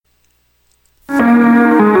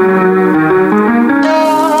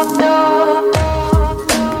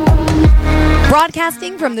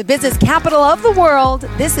Broadcasting from the business capital of the world,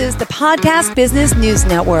 this is the Podcast Business News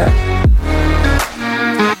Network.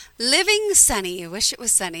 Living sunny. Wish it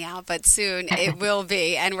was sunny out, but soon it will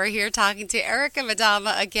be. And we're here talking to Erika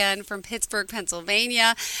Maddamma again from Pittsburgh,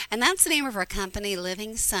 Pennsylvania. And that's the name of her company,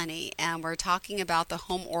 Living Sunny. And we're talking about the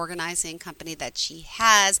home organizing company that she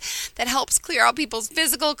has that helps clear out people's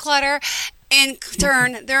physical clutter and in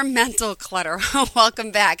turn their mental clutter.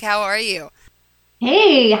 Welcome back. How are you?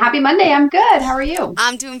 Hey, happy Monday. I'm good. How are you?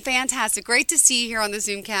 I'm doing fantastic. Great to see you here on the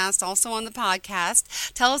Zoomcast, also on the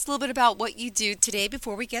podcast. Tell us a little bit about what you do today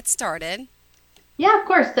before we get started. Yeah, of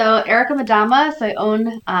course. So Erika Maddamma. So I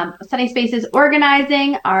own Sunny Spaces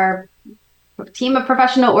Organizing, our team of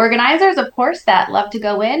professional organizers, of course, that love to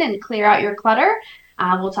go in and clear out your clutter.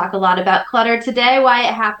 We'll talk a lot about clutter today, why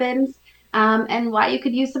it happens, and why you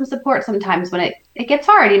could use some support sometimes when it gets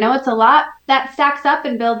hard. You know, it's a lot that stacks up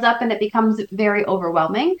and builds up and it becomes very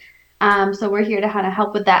overwhelming. So we're here to kind of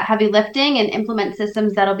help with that heavy lifting and implement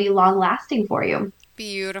systems that'll be long lasting for you.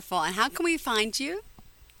 Beautiful. And how can we find you?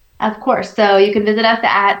 Of course. So you can visit us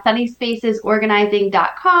at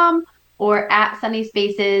sunnyspacesorganizing.com or at Sunny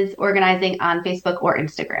Spaces Organizing on Facebook or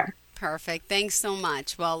Instagram. Perfect. Thanks so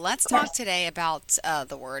much. Well, let's talk today about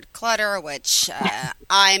the word clutter, which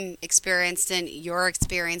I'm experienced in, you're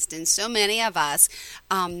experienced in, so many of us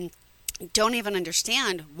don't even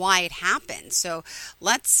understand why it happens. So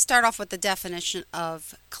let's start off with the definition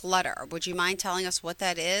of clutter. Would you mind telling us what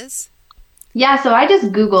that is? Yeah, so I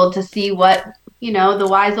just Googled to see what, the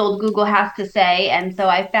wise old Google has to say. And so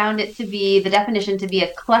I found it to be, the definition to be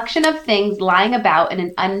a collection of things lying about in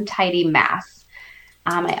an untidy mass.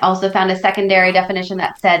 I also found a secondary definition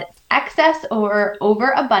that said excess or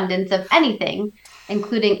overabundance of anything,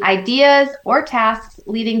 including ideas or tasks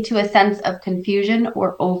leading to a sense of confusion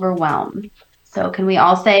or overwhelm. So can we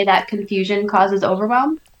all say that confusion causes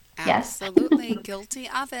overwhelm? Absolutely. Yes. Guilty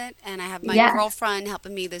of it. And I have my Yes. girlfriend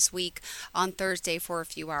helping me this week on Thursday for a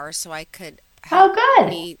few hours so I could Oh, good.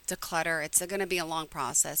 me declutter. It's going to be a long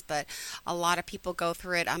process, but a lot of people go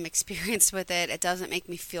through it. I'm experienced with it. It doesn't make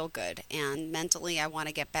me feel good. And mentally, I want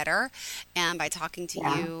to get better. And by talking to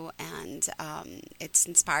you, and it's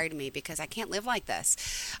inspired me because I can't live like this.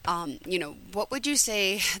 What would you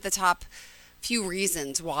say the top few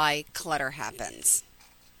reasons why clutter happens?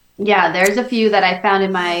 Yeah, there's a few that I found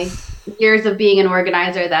in my years of being an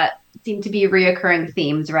organizer that seem to be reoccurring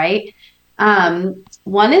themes, right?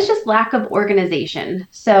 One is just lack of organization.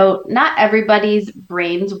 So not everybody's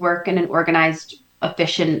brains work in an organized,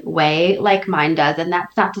 efficient way like mine does. And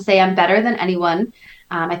that's not to say I'm better than anyone.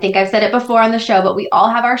 I think I've said it before on the show, but we all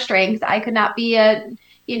have our strengths. I could not be a,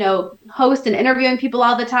 host and interviewing people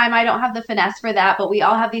all the time. I don't have the finesse for that, but we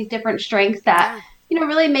all have these different strengths that,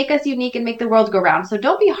 really make us unique and make the world go round. So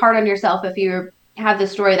don't be hard on yourself if you have the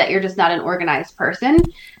story that you're just not an organized person.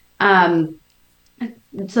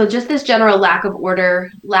 So just this general lack of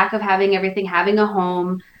order, lack of having everything, having a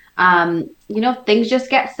home, things just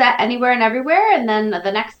get set anywhere and everywhere. And then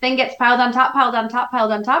the next thing gets piled on top, piled on top,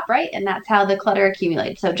 piled on top, right? And that's how the clutter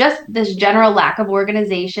accumulates. So just this general lack of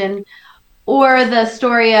organization, or the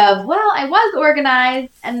story of, well, I was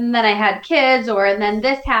organized and then I had kids, and then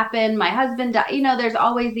this happened, my husband died. There's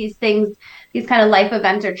always these things, these kind of life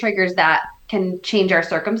events or triggers that can change our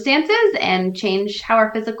circumstances and change how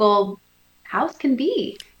our physical house can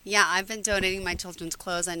be. Yeah, I've been donating my children's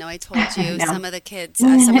clothes. I know I told you. Some of the kids,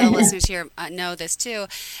 some of the listeners here know this too.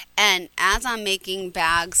 And as I'm making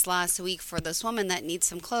bags last week for this woman that needs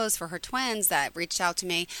some clothes for her twins that reached out to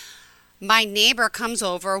me, my neighbor comes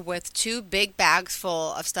over with 2 big bags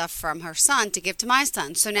full of stuff from her son to give to my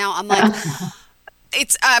son. So now I'm like,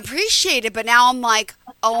 it's appreciated, but now I'm like,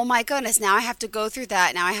 oh my goodness, now I have to go through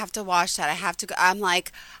that. Now I have to wash that. I have to go. I'm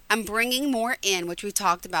like, I'm bringing more in, which we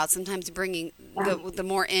talked about, sometimes bringing the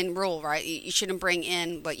more in rule, right? You shouldn't bring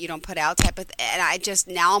in what you don't put out type of, and I just,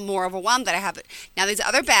 now I'm more overwhelmed that I have now these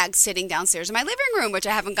other bags sitting downstairs in my living room, which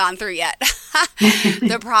I haven't gone through yet.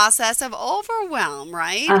 The process of overwhelm,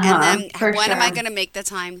 right? And then when am I going to make the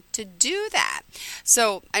time to do that?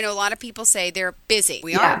 So I know a lot of people say they're busy.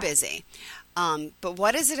 We are busy. But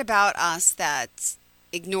what is it about us that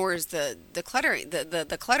ignores the clutter,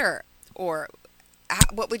 the clutter, or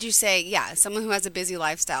what would you say? Yeah, someone who has a busy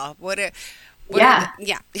lifestyle. That's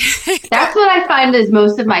what I find is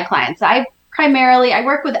most of my clients. I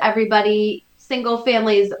work with everybody, single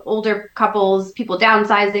families, older couples, people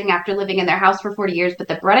downsizing after living in their house for 40 years. But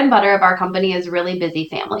the bread and butter of our company is really busy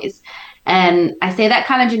families. And I say that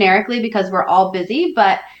kind of generically because we're all busy,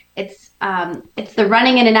 but It's the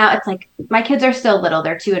running in and out. It's like my kids are still little.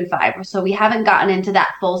 They're 2 and 5. So we haven't gotten into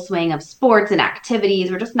that full swing of sports and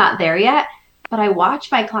activities. We're just not there yet. But I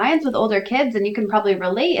watch my clients with older kids and you can probably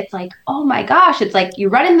relate. It's like, oh my gosh, it's like you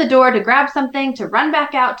run in the door to grab something, to run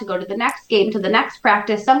back out, to go to the next game, to the next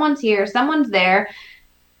practice. Someone's here, someone's there.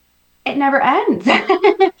 It never ends.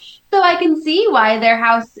 So I can see why their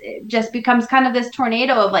house just becomes kind of this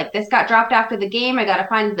tornado of like, this got dropped after the game. I got to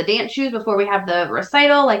find the dance shoes before we have the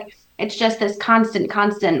recital. Like, it's just this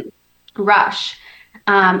constant rush.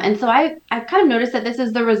 And so I've kind of noticed that this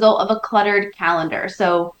is the result of a cluttered calendar.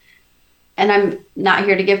 So, and I'm not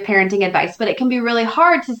here to give parenting advice, but it can be really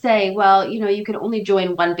hard to say, well, you can only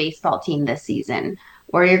join one baseball team this season,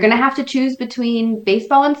 or you're going to have to choose between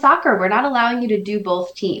baseball and soccer. We're not allowing you to do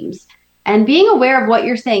both teams. And being aware of what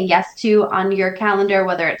you're saying yes to on your calendar,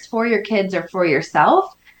 whether it's for your kids or for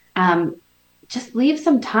yourself, just leave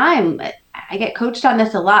some time. I get coached on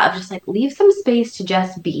this a lot of just like leave some space to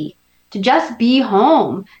just be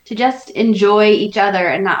home, to just enjoy each other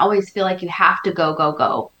and not always feel like you have to go, go,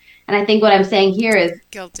 go. And I think what I'm saying here is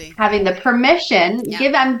guilty. Having the permission,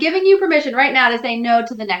 I'm giving you permission right now to say no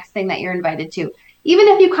to the next thing that you're invited to. Even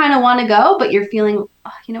if you kind of want to go, but you're feeling,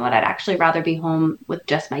 oh, you know what, I'd actually rather be home with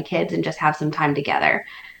just my kids and just have some time together.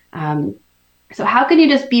 So how can you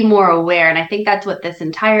just be more aware? And I think that's what this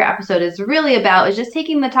entire episode is really about, is just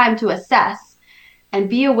taking the time to assess and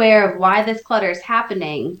be aware of why this clutter is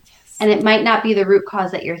happening. Yes. And it might not be the root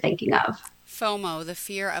cause that you're thinking of. FOMO, the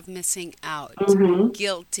fear of missing out. Mm-hmm.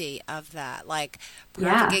 Guilty of that. Like,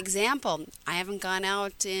 perfect example. I haven't gone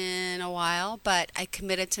out in a while, but I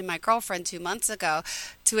committed to my girlfriend 2 months ago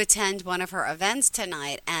to attend one of her events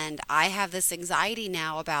tonight. And I have this anxiety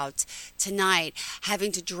now about tonight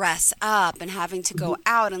having to dress up and having to go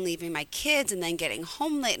out and leaving my kids and then getting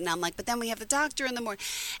home late. And I'm like, but then we have the doctor in the morning.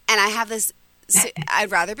 And I have this. So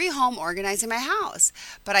I'd rather be home organizing my house,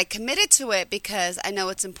 but I committed to it because I know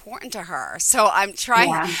it's important to her. So I'm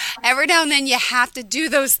trying. Every now and then you have to do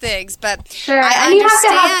those things, but sure. I and understand. You have to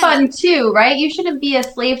have fun too, right? You shouldn't be a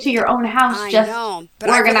slave to your own house. But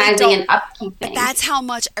organizing and upkeeping. But that's how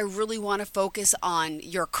much I really want to focus on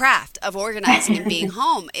your craft of organizing and being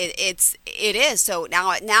home. It is. So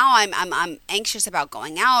now I'm anxious about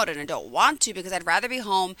going out, and I don't want to because I'd rather be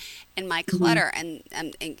home in my clutter, and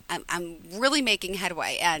I'm really making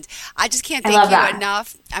headway, and I just can't thank you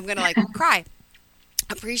enough. I'm gonna cry.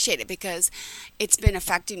 Appreciate it because it's been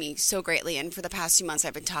affecting me so greatly, and for the past few months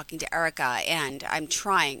I've been talking to Erika, and I'm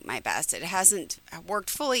trying my best. It hasn't worked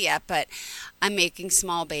fully yet, but I'm making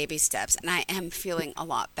small baby steps, and I am feeling a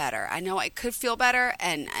lot better. I know I could feel better,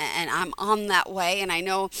 and I'm on that way, and I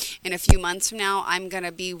know in a few months from now I'm going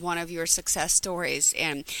to be one of your success stories.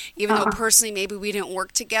 And even though personally maybe we didn't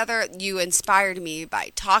work together, you inspired me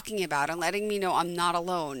by talking about it and letting me know I'm not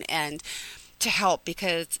alone, and to help,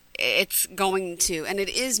 because it's going to, and it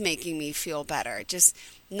is making me feel better. Just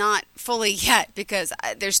not fully yet because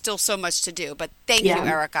there's still so much to do. But thank you,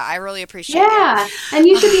 Erika. I really appreciate it. Yeah, and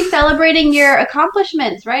you should be celebrating your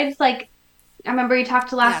accomplishments, right? It's like, I remember you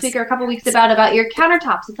talked last week or a couple weeks about your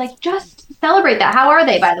countertops. It's like, just celebrate that. How are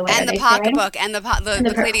they, by the way? And the pocketbook and the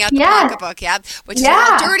cleaning out the pocketbook, which is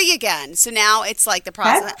all dirty again. So now it's like the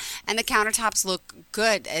process, and the countertops look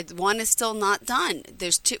good. One is still not done.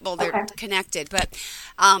 There's two. Well, they're connected, but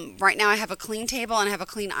right now I have a clean table and I have a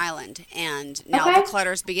clean island, and now the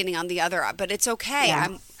clutter is beginning on the other. But it's okay.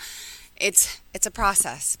 Yeah. It's a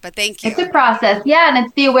process, but thank you. It's a process, and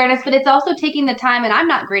it's the awareness, but it's also taking the time. And I'm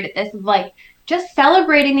not great at this. Of like just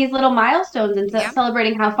celebrating these little milestones and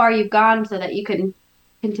celebrating how far you've gone, so that you can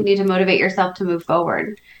continue to motivate yourself to move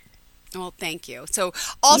forward. Well, thank you. So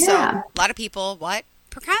also, a lot of people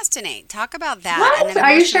procrastinate. Talk about that. What? And then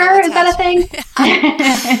are you sure? Is that a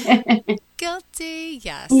thing? Guilty,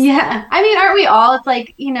 yes. Yeah. I mean, aren't we all? It's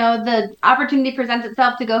like, the opportunity presents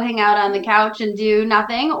itself to go hang out on the couch and do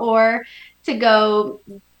nothing, or to go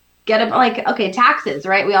get taxes,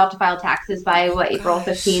 right? We all have to file taxes by April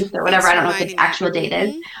 15th or whatever. I don't know what the actual date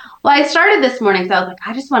is. Well, I started this morning, so I was like,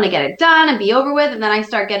 I just want to get it done and be over with. And then I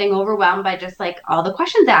start getting overwhelmed by just like all the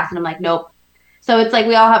questions asked. And I'm like, nope. So it's like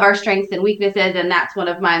we all have our strengths and weaknesses. And that's one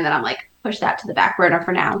of mine that I'm like, push that to the back burner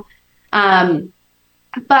for now.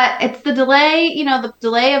 But it's the delay, the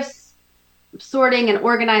delay of sorting and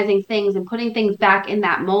organizing things and putting things back in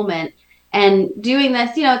that moment and doing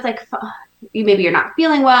this, it's like maybe you're not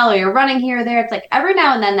feeling well or you're running here or there. It's like every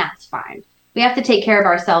now and then that's fine. We have to take care of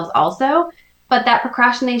ourselves also. But that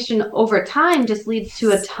procrastination over time just leads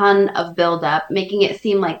to a ton of buildup, making it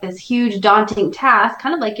seem like this huge daunting task,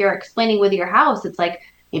 kind of like you're explaining with your house. It's like,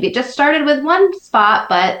 maybe it just started with one spot,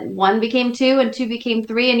 but one became two and two became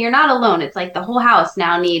three, and you're not alone. It's like the whole house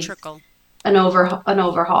now needs Trickle. an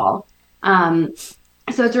overhaul.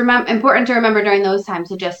 So it's important to remember during those times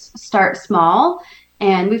to just start small.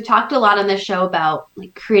 And we've talked a lot on this show about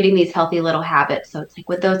like creating these healthy little habits. So it's like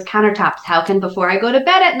with those countertops, how can before I go to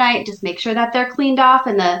bed at night, just make sure that they're cleaned off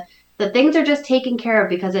and the things are just taken care of,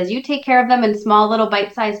 because as you take care of them in small little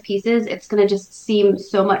bite-sized pieces, it's going to just seem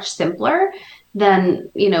so much simpler than,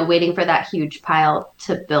 waiting for that huge pile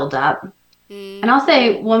to build up. And I'll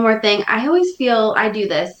say one more thing. I always feel I do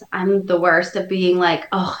this. I'm the worst of being like,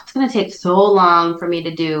 oh, it's going to take so long for me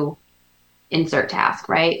to do insert task,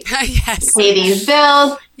 right? Yes. Pay these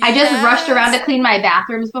bills. I just Yes. rushed around to clean my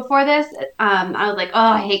bathrooms before this. I was like, oh,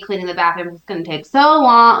 I hate cleaning the bathrooms. It's going to take so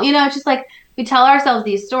long. It's just like we tell ourselves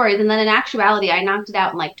these stories. And then in actuality, I knocked it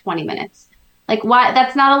out in like 20 minutes. Like, why?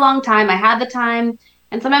 That's not a long time. I had the time.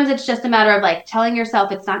 And sometimes it's just a matter of like telling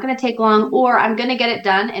yourself it's not going to take long, or I'm going to get it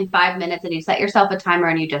done in 5 minutes, and you set yourself a timer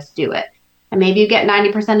and you just do it. And maybe you get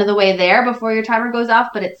 90% of the way there before your timer goes off,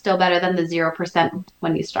 but it's still better than the 0%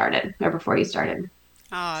 when you started or before you started.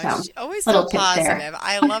 Oh, So, always little so tips positive. there.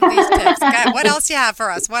 I love these tips. God, what else you have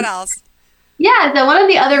for us? What else? Yeah, so one of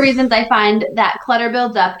the other reasons I find that clutter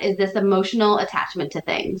builds up is this emotional attachment to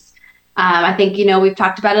things. I think, we've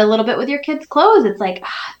talked about it a little bit with your kids' clothes. It's like,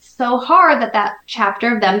 it's so hard that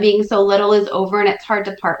chapter of them being so little is over, and it's hard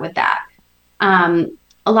to part with that.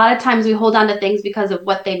 A lot of times we hold on to things because of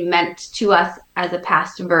what they meant to us as a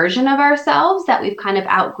past version of ourselves that we've kind of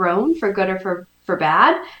outgrown for good or for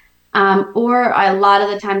bad. Or a lot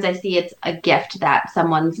of the times I see it's a gift that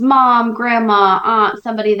someone's mom, grandma, aunt,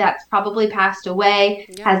 somebody that's probably passed away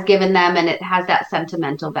Yep. has given them, and it has that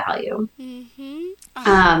sentimental value. Mm-hmm. Oh,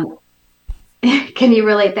 Um, can you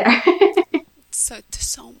relate there?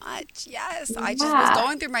 so much. Yes. I just was Yeah.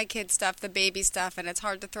 going through my kids' stuff, the baby stuff, and it's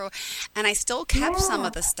hard to throw. And I still kept some Yeah.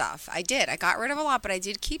 of the stuff. I did. I got rid of a lot, but I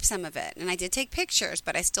did keep some of it. And I did take pictures,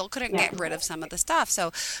 but I still couldn't Yeah. get rid of some of the stuff.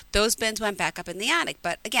 So those bins went back up in the attic.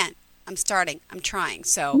 But again, I'm starting. I'm trying.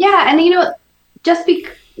 So Yeah, and just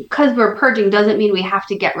because we're purging doesn't mean we have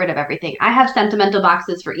to get rid of everything. I have sentimental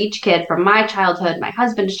boxes for each kid from my childhood, my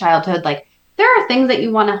husband's childhood. Like, there are things that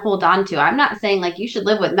you want to hold on to. I'm not saying like you should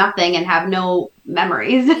live with nothing and have no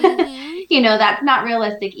memories. mm-hmm. That's not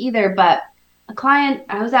realistic either. But a client,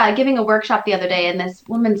 I was giving a workshop the other day, and this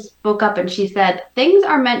woman spoke up and she said, things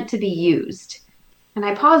are meant to be used. And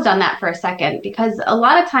I paused on that for a second, because a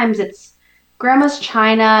lot of times it's grandma's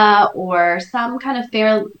china or some kind of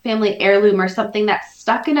family heirloom or something that's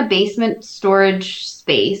stuck in a basement storage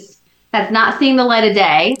space that's not seeing the light of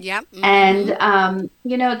day. Yep. Mm-hmm. And,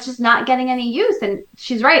 it's just not getting any use. And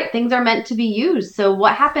she's right. Things are meant to be used. So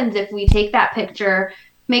what happens if we take that picture,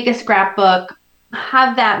 make a scrapbook,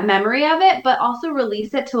 have that memory of it, but also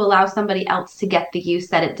release it to allow somebody else to get the use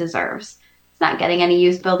that it deserves? It's not getting any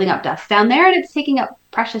use building up dust down there, and it's taking up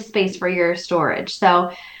precious space for your storage.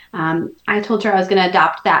 So I told her I was going to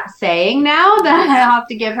adopt that saying now, that I'll have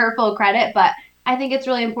to give her full credit. But I think it's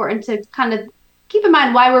really important to kind of keep in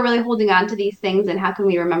mind why we're really holding on to these things and how can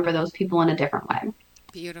we remember those people in a different way.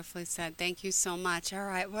 Beautifully said. Thank you so much. All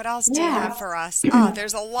right. What else do you Yeah. have for us? Oh,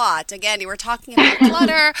 there's a lot. Again, you were talking about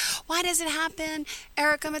clutter. Why does it happen?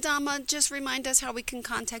 Erika, Maddamma, just remind us how we can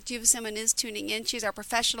contact you if someone is tuning in. She's our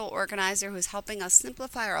professional organizer who's helping us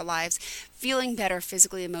simplify our lives, feeling better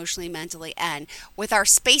physically, emotionally, mentally, and with our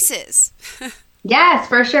spaces. Yes,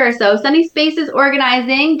 for sure. So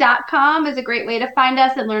sunnySpacesOrganizing.com is a great way to find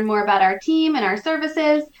us and learn more about our team and our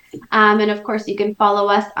services. And of course, you can follow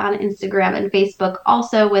us on Instagram and Facebook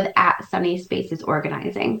also with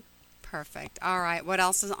 @SunnySpacesOrganizing. Perfect. All right. What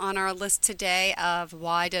else is on our list today of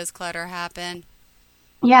why does clutter happen?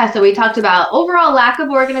 Yeah, so we talked about overall lack of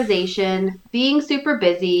organization, being super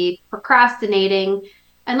busy, procrastinating.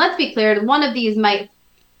 And let's be clear, one of these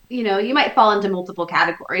you might fall into multiple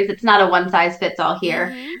categories. It's not a one size fits all here.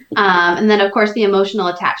 Mm-hmm. And then, of course, the emotional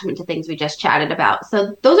attachment to things we just chatted about.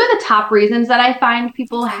 So those are the top reasons that I find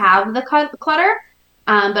people Okay. have the clutter.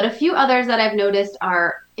 But a few others that I've noticed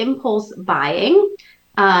are impulse buying.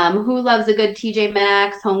 Who loves a good TJ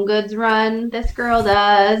Maxx home goods run? This girl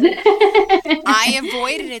does. I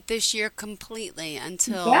avoided it this year completely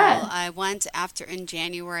until Yeah. I went after in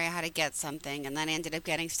January. I had to get something, and then I ended up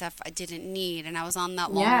getting stuff I didn't need. And I was on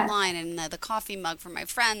that long Yeah. line, and the coffee mug for my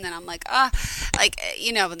friend. And I'm like,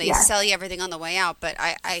 they Yeah. sell you everything on the way out. But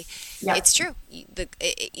Yep. it's true.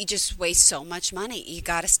 You just waste so much money. You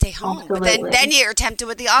got to stay home. But Absolutely. then you're tempted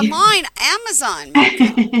with the online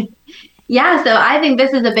Amazon. Yeah, so I think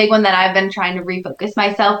this is a big one that I've been trying to refocus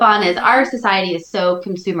myself on is our society is so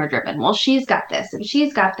consumer driven. Well, she's got this and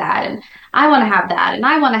she's got that and I want to have that and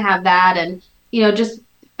I want to have that and just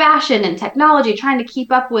fashion and technology trying to keep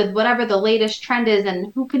up with whatever the latest trend is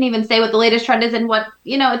and who can even say what the latest trend is and what,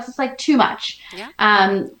 it's just like too much.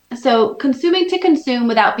 Yeah. So consuming to consume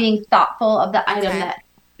without being thoughtful of the item Okay. that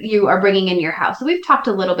you are bringing in your house. So we've talked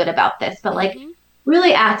a little bit about this, but like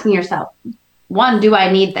really asking yourself, one, do I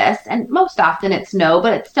need this? And most often it's no,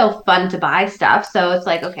 but it's still fun to buy stuff. So it's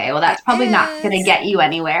like, okay, well, It that's probably not going to is. get you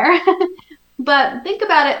anywhere. But think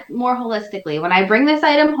about it more holistically. When I bring this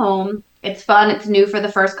item home, it's fun, it's new for the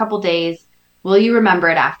first couple days. Will you remember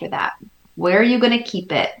it after that? Where are you going to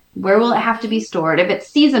keep it? Where will it have to be stored? If it's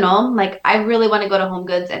seasonal, like I really want to go to Home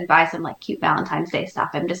Goods and buy some like cute Valentine's Day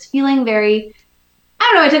stuff. I'm just feeling very, I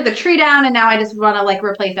don't know, I took the tree down and now I just want to like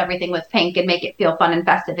replace everything with pink and make it feel fun and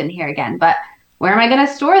festive in here again. But where am I going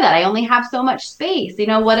to store that? I only have so much space.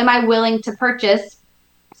 What am I willing to purchase,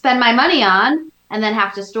 spend my money on, and then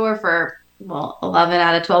have to store for, well, 11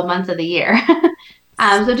 out of 12 months of the year?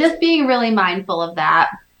 So just being really mindful of that.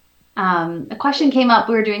 A question came up.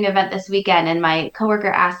 We were doing an event this weekend, and my coworker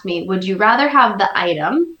asked me, would you rather have the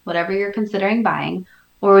item, whatever you're considering buying,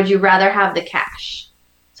 or would you rather have the cash?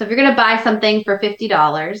 So if you're going to buy something for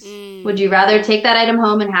 $50, would you rather take that item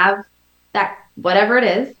home and have that, whatever it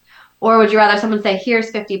is, or would you rather someone say,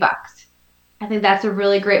 here's $50? I think that's a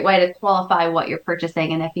really great way to qualify what you're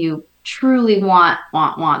purchasing and if you truly want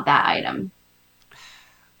that item.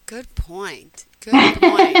 Good point. Good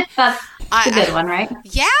point. That's a good one, right?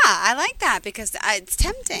 Yeah, I like that because it's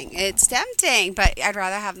tempting. It's tempting, but I'd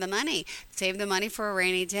rather have the money. Save the money for a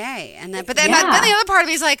rainy day. And then, but then, Yeah. then the other part of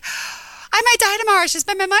me is like, I might die tomorrow. I should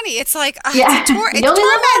spend my money. It's like, Yeah. it's You only live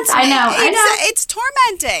torments once. I me. know. It's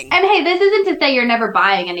tormenting. And hey, this isn't to say you're never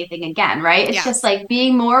buying anything again, right? It's Yes. just like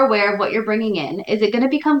being more aware of what you're bringing in. Is it going to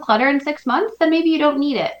become clutter in 6 months? Then maybe you don't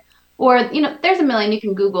need it. Or, there's a million, you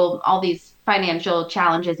can Google all these financial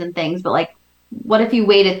challenges and things, but like, what if you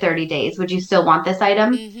waited 30 days? Would you still want this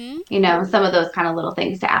item? Some of those kind of little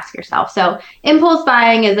things to ask yourself. So impulse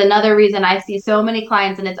buying is another reason I see so many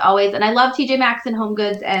clients, and it's always, and I love TJ Maxx and Home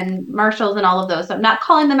Goods and Marshalls and all of those. So I'm not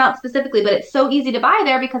calling them out specifically, but it's so easy to buy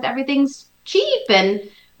there because everything's cheap.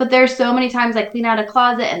 But there's so many times I clean out a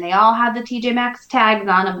closet and they all have the TJ Maxx tags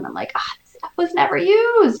on them. And I'm like, this stuff was never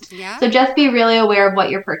used. Yeah. So just be really aware of what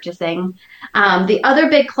you're purchasing. The other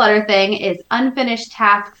big clutter thing is unfinished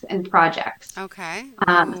tasks and projects. Okay.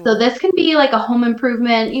 So this can be like a home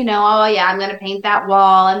improvement, oh yeah, I'm going to paint that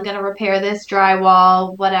wall. I'm going to repair this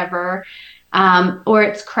drywall, whatever. Or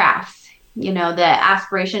it's crafts, the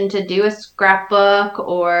aspiration to do a scrapbook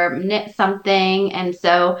or knit something. And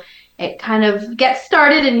so it kind of gets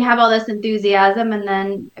started and you have all this enthusiasm and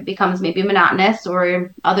then it becomes maybe monotonous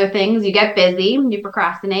or other things. You get busy, you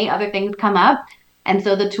procrastinate, other things come up. And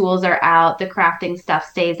so the tools are out, the crafting stuff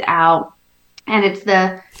stays out. And it's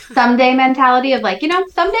the someday mentality of like,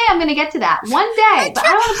 someday I'm going to get to that one day, but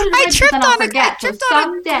I don't want to put it away because then I'll forget. I tripped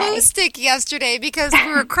on a glue stick yesterday because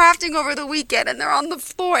we were crafting over the weekend and they're on the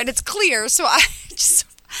floor and it's clear. So I just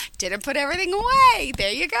didn't put everything away.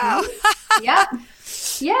 There you go. Yep.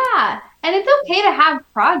 Yeah. And it's okay to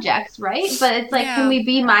have projects, right? But it's like, can we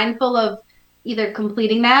be mindful of either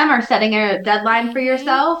completing them or setting a deadline for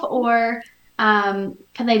yourself, or can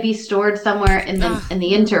they be stored somewhere in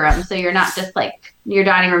the interim so you're not just like your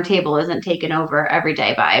dining room table isn't taken over every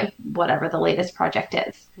day by whatever the latest project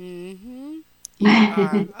is.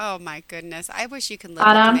 Oh my goodness. I wish you could live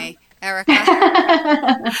with me, Erika.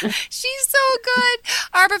 She's so good.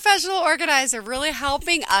 Our professional organizer, really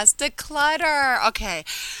helping us declutter. Okay.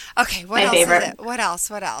 What else is it? What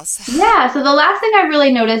else? Yeah. So the last thing I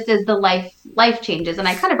really noticed is the life changes. And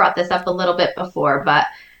I kind of brought this up a little bit before, but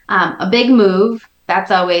a big move,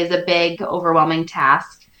 that's always a big, overwhelming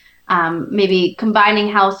task. Maybe combining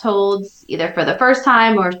households either for the first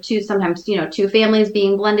time or sometimes two families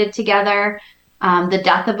being blended together. The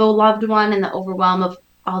death of a loved one and the overwhelm of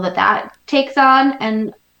all that takes on,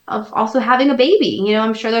 and of also having a baby.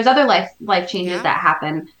 I'm sure there's other life changes that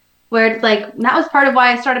happen where it's like, that was part of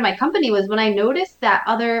why I started my company, was when I noticed that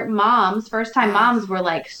other moms, first-time moms, were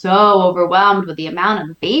like so overwhelmed with the amount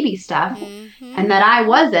of baby stuff and that I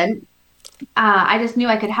wasn't. I just knew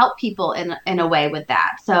I could help people in a way with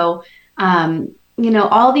that. So,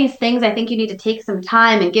 all these things, I think you need to take some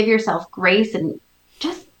time and give yourself grace and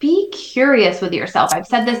just be curious with yourself. I've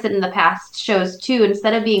said this in the past shows too.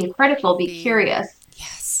 Instead of being critical, be curious.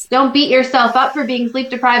 Yes. Don't beat yourself up for being sleep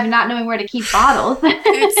deprived and not knowing where to keep bottles.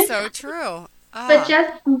 It's so true. But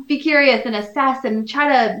just be curious and assess and try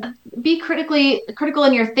to be critical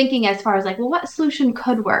in your thinking as far as like, well, what solution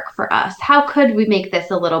could work for us? How could we make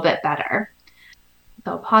this a little bit better?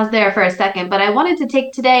 So pause there for a second. But I wanted to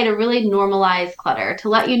take today to really normalize clutter, to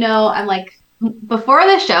let you know I'm like, before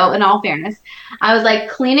the show, in all fairness, I was like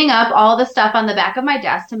cleaning up all the stuff on the back of my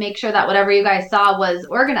desk to make sure that whatever you guys saw was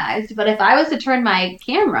organized. But if I was to turn my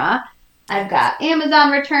camera, I've got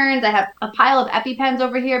Amazon returns. I have a pile of EpiPens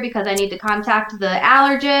over here because I need to contact the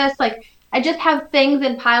allergist. Like I just have things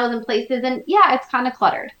in piles and places. And yeah, it's kind of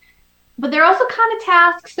cluttered, but they're also kind of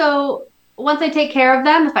tasks. So once I take care of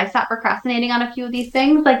them, if I stop procrastinating on a few of these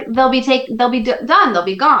things, like done, they'll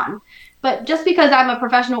be gone. But just because I'm a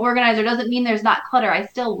professional organizer doesn't mean there's not clutter. I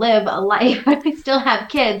still live a life. I still have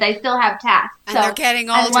kids. I still have tasks. And they're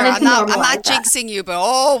getting older. I'm not jinxing you,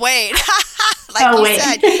 but wait.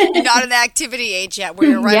 Said, you're not in the activity age yet where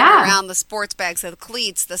you're running around the sports bags, the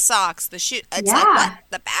cleats, the socks, the shoes. It's like what?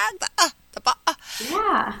 The bag,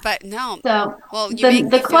 But no. So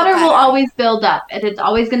the clutter will always build up and it's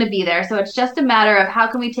always going to be there. So it's just a matter of how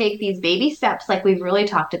can we take these baby steps like we've really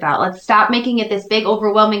talked about. Let's stop making it this big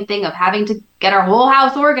overwhelming thing of having to get our whole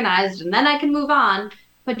house organized and then I can move on.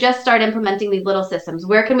 But just start implementing these little systems.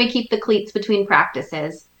 Where can we keep the cleats between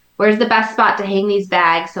practices? Where's the best spot to hang these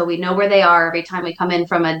bags so we know where they are every time we come in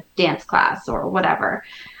from a dance class or whatever?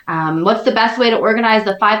 What's the best way to organize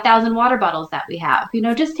the 5,000 water bottles that we have?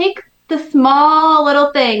 Just take the small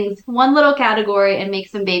little things, one little category, and make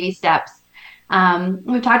some baby steps.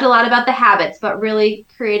 We've talked a lot about the habits, but really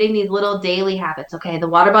creating these little daily habits. Okay, the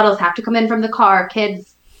water bottles have to come in from the car.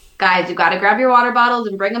 Kids, guys, you got to grab your water bottles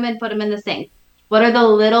and bring them in, put them in the sink. What are the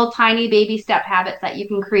little tiny baby step habits that you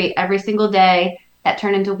can create every single day that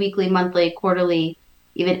turn into weekly, monthly, quarterly,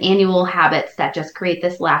 even annual habits that just create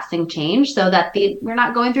this lasting change so that we're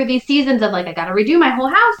not going through these seasons of like, I got to redo my whole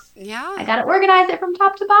house. Yeah. I got to organize it from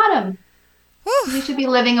top to bottom. Whew. You should be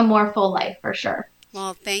living a more full life for sure.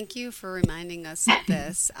 Well, thank you for reminding us of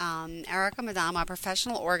this. Erika Maddamma,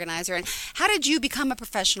 professional organizer. And how did you become a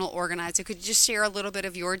professional organizer? Could you just share a little bit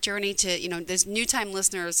of your journey to, there's new time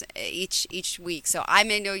listeners each week. So I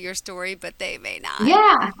may know your story, but they may not.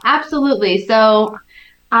 Yeah, absolutely. So,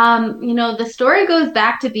 the story goes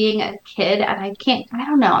back to being a kid and I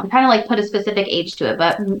don't know, I'm trying to like put a specific age to it,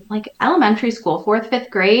 but like elementary school, 4th, 5th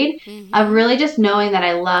grade, of really just knowing that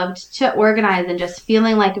I loved to organize and just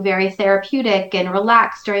feeling like very therapeutic and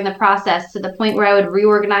relaxed during the process to the point where I would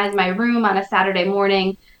reorganize my room on a Saturday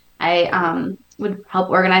morning. I would help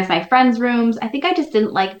organize my friends' rooms. I think I just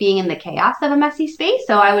didn't like being in the chaos of a messy space,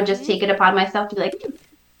 so I would just take it upon myself to be like,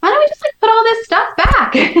 why don't we just like put all this stuff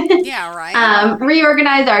back? Yeah, right.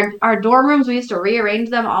 Reorganize our dorm rooms. We used to rearrange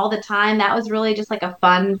them all the time. That was really just like a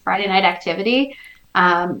fun Friday night activity.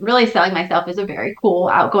 Really selling myself as a very cool,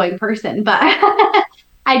 outgoing person, but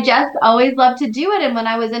I just always loved to do it. And when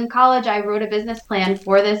I was in college, I wrote a business plan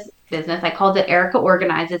for this business. I called it Erika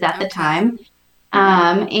Organizes at the time.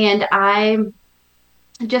 And I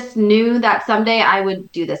just knew that someday I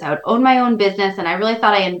would do this. I would own my own business. And I really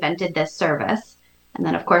thought I invented this service. And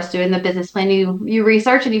then, of course, doing the business plan, you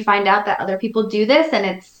research and you find out that other people do this and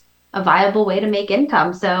it's a viable way to make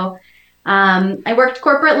income. So I worked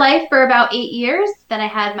corporate life for about 8 years. Then I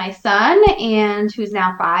had my son, and who's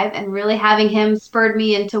now 5, and really having him spurred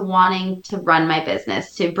me into wanting to run my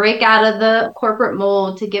business, to break out of the corporate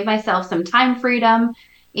mold, to give myself some time freedom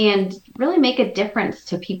and really make a difference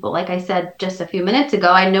to people. Like I said just a few minutes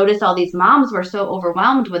ago, I noticed all these moms were so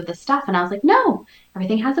overwhelmed with the stuff. And I was like, no,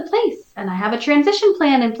 everything has a place. And I have a transition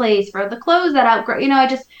plan in place for the clothes that outgrow.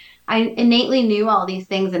 I innately knew all these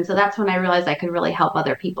things. And so that's when I realized I could really help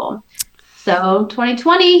other people. So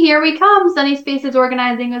 2020, here we come. Sunny Spaces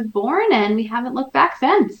Organizing was born, and we haven't looked back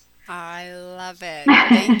since. I love it.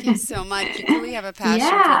 Thank you so much. You really have a passion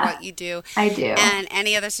for what you do. I do. And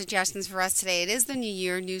any other suggestions for us today? It is the new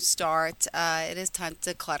year, new start. It is time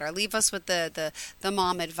to clutter. Leave us with the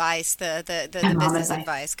mom advice, the business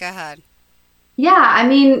advice. Go ahead. Yeah,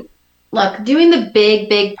 look, doing the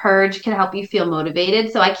big purge can help you feel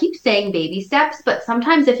motivated. So I keep saying baby steps, but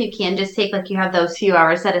sometimes if you can just take, like you have those few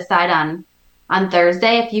hours set aside on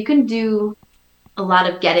Thursday, if you can do a lot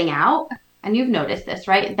of getting out, and you've noticed this,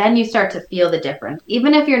 right? Then you start to feel the difference.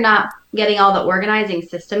 Even if you're not getting all the organizing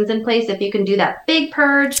systems in place, if you can do that big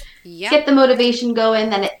purge, get the motivation going,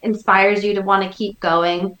 then it inspires you to want to keep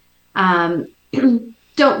going.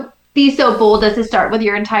 Don't be so bold as to start with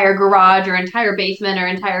your entire garage or entire basement or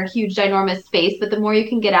entire huge ginormous space, but the more you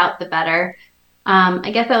can get out, the better. I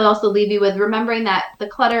guess I'll also leave you with remembering that the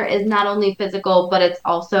clutter is not only physical, but it's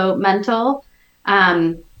also mental.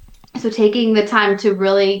 So taking the time to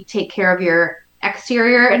really take care of your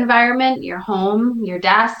exterior environment, your home, your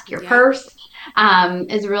desk, your purse,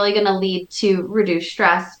 is really going to lead to reduced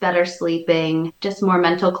stress, better sleeping, just more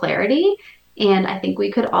mental clarity. And I think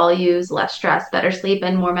we could all use less stress, better sleep,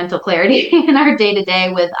 and more mental clarity in our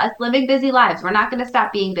day-to-day with us living busy lives. We're not going to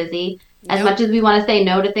stop being busy. As much as we want to say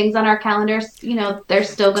no to things on our calendars, there's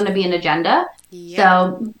still going to be an agenda.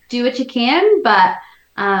 So do what you can, but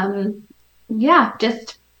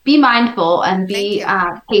just be mindful and be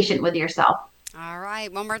patient with yourself. All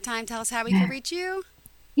right. One more time, tell us how we can reach you.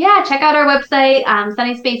 Yeah, check out our website,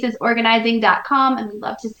 sunnySpacesOrganizing.com, and we'd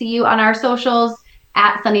love to see you on our socials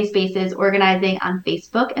at Sunny Spaces Organizing on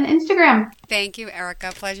Facebook and Instagram. Thank you,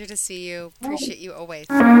 Erika. Pleasure to see you. Appreciate you always.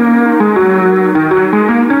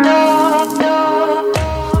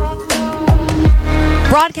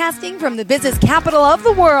 Broadcasting from the business capital of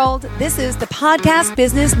the world, this is the Podcast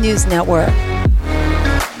Business News Network.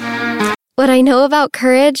 What I know about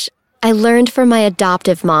courage, I learned from my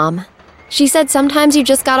adoptive mom. She said sometimes you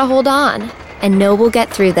just gotta hold on and know we'll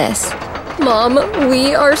get through this. Mom,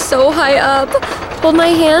 we are so high up. Hold my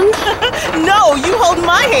hand. No, you hold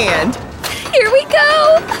my hand. Here we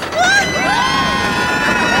go.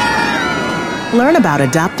 Learn about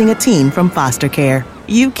adopting a teen from foster care.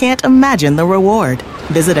 You can't imagine the reward.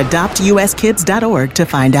 Visit adoptuskids.org to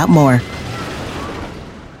find out more.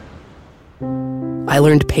 I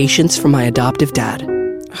learned patience from my adoptive dad.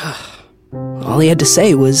 All he had to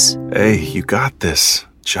say was, "Hey, you got this.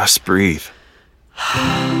 Just breathe."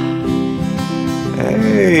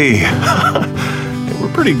 Hey,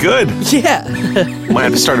 we're pretty good. Yeah. Might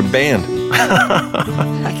have to start a band.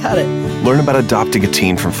 I got it. Learn about adopting a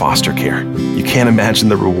teen from foster care. You can't imagine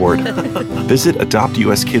the reward. Visit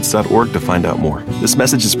adoptuskids.org to find out more. This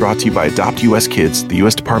message is brought to you by Adopt US Kids, the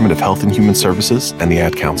U.S. Department of Health and Human Services, and the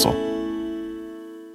Ad Council.